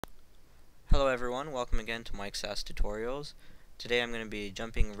Hello everyone, welcome again to Mike's SAS Tutorials. Today I'm going to be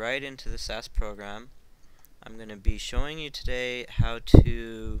jumping right into the SAS program. I'm going to be showing you today how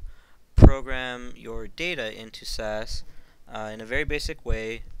to program your data into SAS in a very basic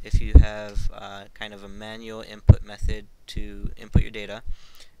way if you have kind of a manual input method to input your data.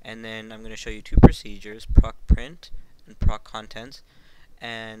 And then I'm going to show you two procedures, PROC PRINT and PROC CONTENTS.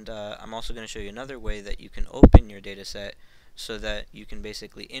 And I'm also going to show you another way that you can open your dataset so that you can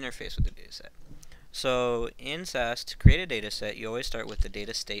basically interface with the dataset. So in SAS, to create a dataset, you always start with the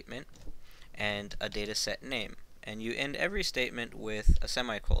data statement and a dataset name, and you end every statement with a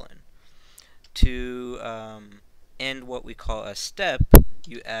semicolon. To end what we call a step,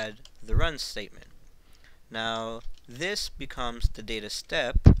 you add the run statement. Now this becomes the data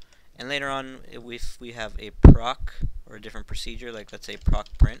step, and later on if we have a PROC or a different procedure, like let's say PROC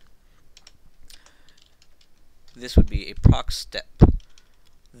PRINT, this would be a PROC step.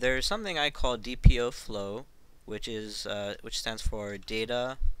 There's something I call DPO flow, which stands for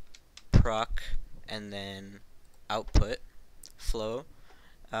data, PROC, and then output flow.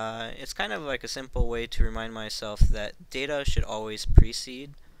 It's kind of like a simple way to remind myself that data should always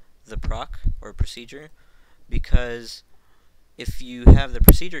precede the PROC or procedure, because if you have the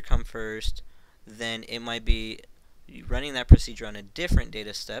procedure come first, then it might be running that procedure on a different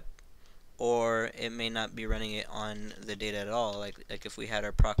data step, or it may not be running it on the data at all. Like if we had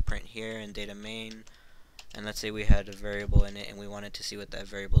our PROC print here in data main, and let's say we had a variable in it and we wanted to see what that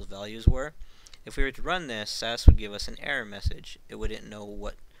variable's values were. If we were to run this, SAS would give us an error message. It wouldn't know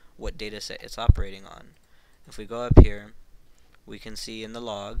what data set it's operating on. If we go up here, we can see in the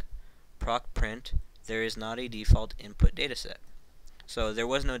log, PROC print, there is not a default input dataset. So there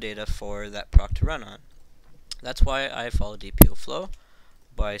was no data for that PROC to run on. That's why I follow DPO flow,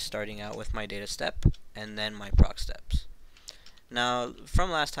 by starting out with my data step and then my PROC steps. Now, from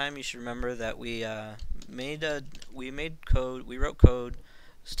last time, you should remember that we wrote code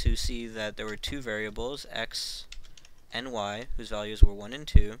to see that there were two variables, x and y, whose values were 1 and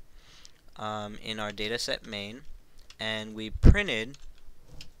 2, in our dataset main, and we printed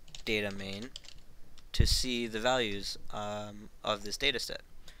data main to see the values of this dataset.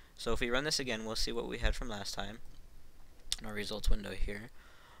 So if we run this again, we'll see what we had from last time in our results window here.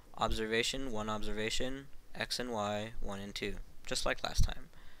 Observation, 1 observation, x and y, 1 and 2, just like last time.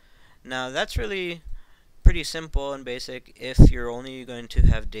 Now that's really pretty simple and basic if you're only going to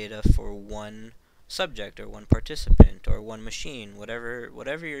have data for one subject or one participant or one machine,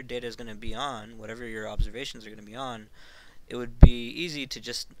 whatever your data is going to be on, whatever your observations are going to be on. It would be easy to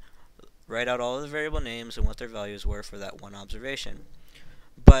just write out all of the variable names and what their values were for that one observation.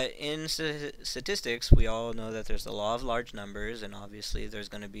 But in statistics, we all know that there's the law of large numbers, and obviously there's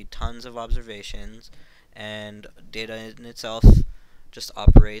going to be tons of observations, and data in itself just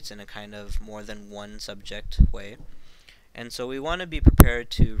operates in a kind of more than one subject way. And so we want to be prepared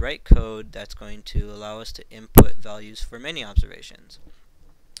to write code that's going to allow us to input values for many observations.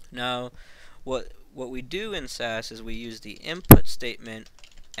 Now, what we do in SAS is we use the input statement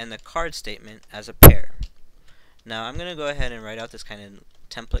and the card statement as a pair. Now I'm going to go ahead and write out this kind of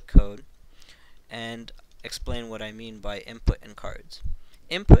template code and explain what I mean by input and cards.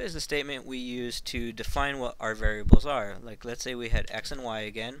 Input is the statement we use to define what our variables are. Like let's say we had x and y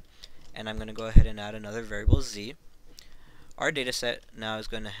again, and I'm going to go ahead and add another variable z. Our dataset now is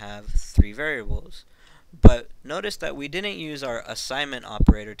going to have 3 variables. But notice that we didn't use our assignment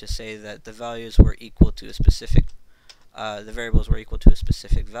operator to say that the values were equal to a specific the variables were equal to a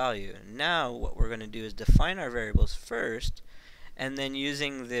specific value. Now what we're going to do is define our variables first, and then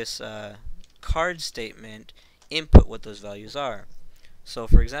using this card statement, input what those values are. So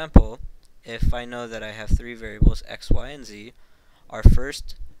for example, if I know that I have 3 variables, x, y, and z, our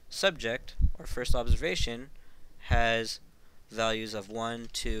first subject, or first observation, has values of 1,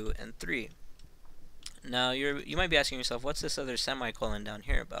 2, and 3. Now you might be asking yourself, what's this other semicolon down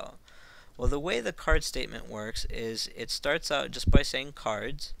here about? Well, the way the card statement works is it starts out just by saying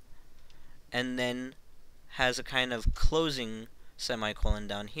cards, and then has a kind of closing semicolon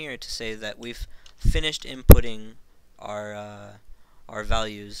down here to say that we've finished inputting our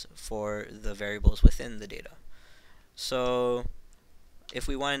values for the variables within the data. So if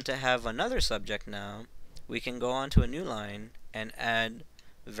we wanted to have another subject now, we can go on to a new line and add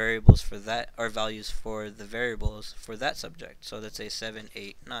variables for that, or values for the variables for that subject. So let's say 7,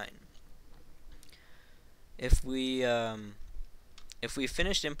 8, 9. If we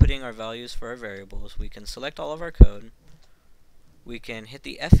finished inputting our values for our variables, we can select all of our code. We can hit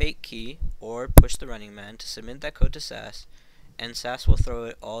the F8 key or push the running man to submit that code to SAS, and SAS will throw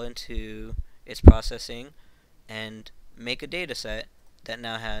it all into its processing and make a data set that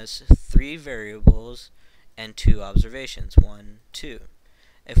now has 3 variables and 2 observations, 1, 2.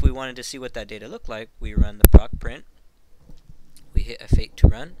 If we wanted to see what that data looked like, we run the PROC print, we hit F8 to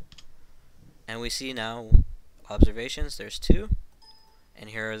run, and we see now observations, there's 2, and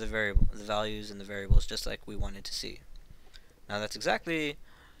here are the values and the variables just like we wanted to see. Now that's exactly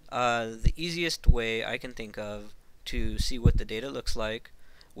the easiest way I can think of to see what the data looks like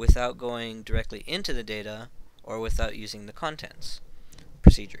without going directly into the data or without using the contents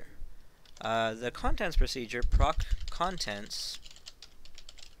procedure. The contents procedure, PROC CONTENTS,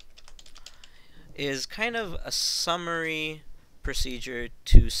 is kind of a summary procedure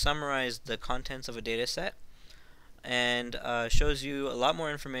to summarize the contents of a data set, and shows you a lot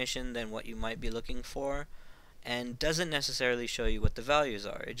more information than what you might be looking for, and doesn't necessarily show you what the values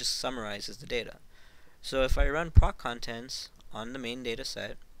are. It just summarizes the data. So if I run PROC CONTENTS on the main data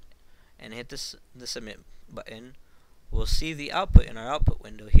set and hit the submit button, we'll see the output in our output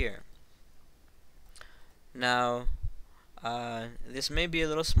window here. Now this may be a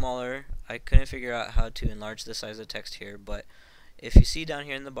little smaller. I couldn't figure out how to enlarge the size of text here, but if you see down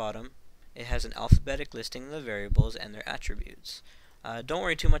here in the bottom, it has an alphabetic listing of the variables and their attributes. Don't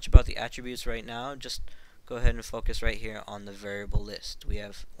worry too much about the attributes right now, just go ahead and focus right here on the variable list. We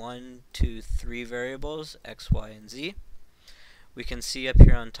have 1, 2, 3 variables, x, y, and z. We can see up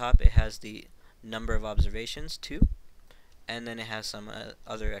here on top it has the number of observations, 2, and then it has some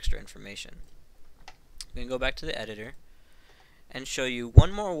other extra information. I'm going to go back to the editor and show you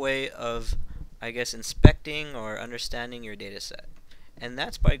one more way of, I guess, inspecting or understanding your data set, and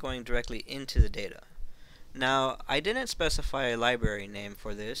that's by going directly into the data. Now, I didn't specify a library name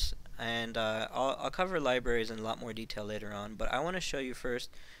for this, and I'll cover libraries in a lot more detail later on, but I want to show you first.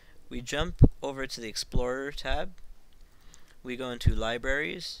 We jump over to the Explorer tab, we go into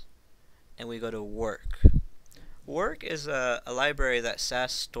Libraries, and we go to Work. Work is a library that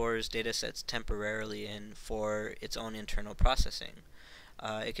SAS stores datasets temporarily in for its own internal processing.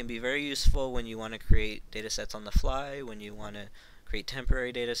 It can be very useful when you want to create datasets on the fly, when you want to create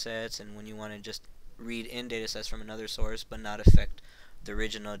temporary datasets, and when you want to just read in datasets from another source but not affect the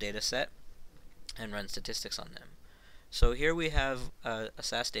original dataset and run statistics on them. So here we have a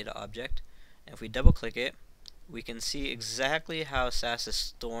SAS data object, and if we double click it, we can see exactly how SAS is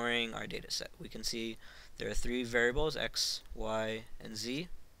storing our dataset. We can see there are 3 variables, x, y, and z,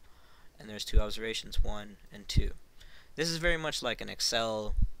 and there's 2 observations, 1 and 2. This is very much like an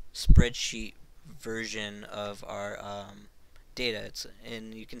Excel spreadsheet version of our data.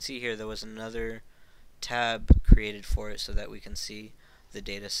 And you can see here there was another tab created for it so that we can see the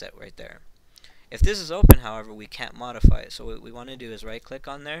data set right there. If this is open, however, we can't modify it. So what we want to do is right click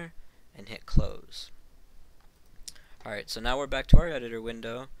on there and hit close. Alright, so now we're back to our editor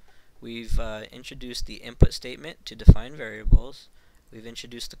window. We've introduced the input statement to define variables. We've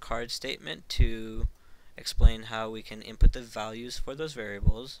introduced the card statement to explain how we can input the values for those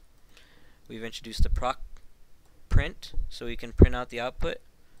variables. We've introduced the PROC print so we can print out the output,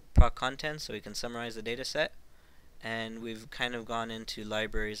 PROC contents so we can summarize the data set, and we've kind of gone into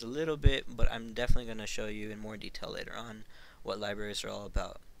libraries a little bit, but I'm definitely going to show you in more detail later on what libraries are all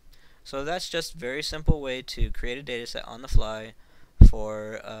about. So that's just a very simple way to create a data set on the fly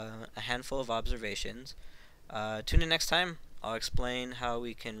for a handful of observations. Tune in next time. I'll explain how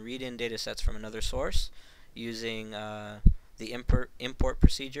we can read in data sets from another source using the import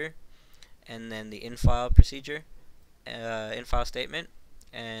procedure and then the infile procedure, infile statement,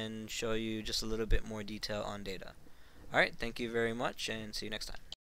 and show you just a little bit more detail on data. Alright, thank you very much and see you next time.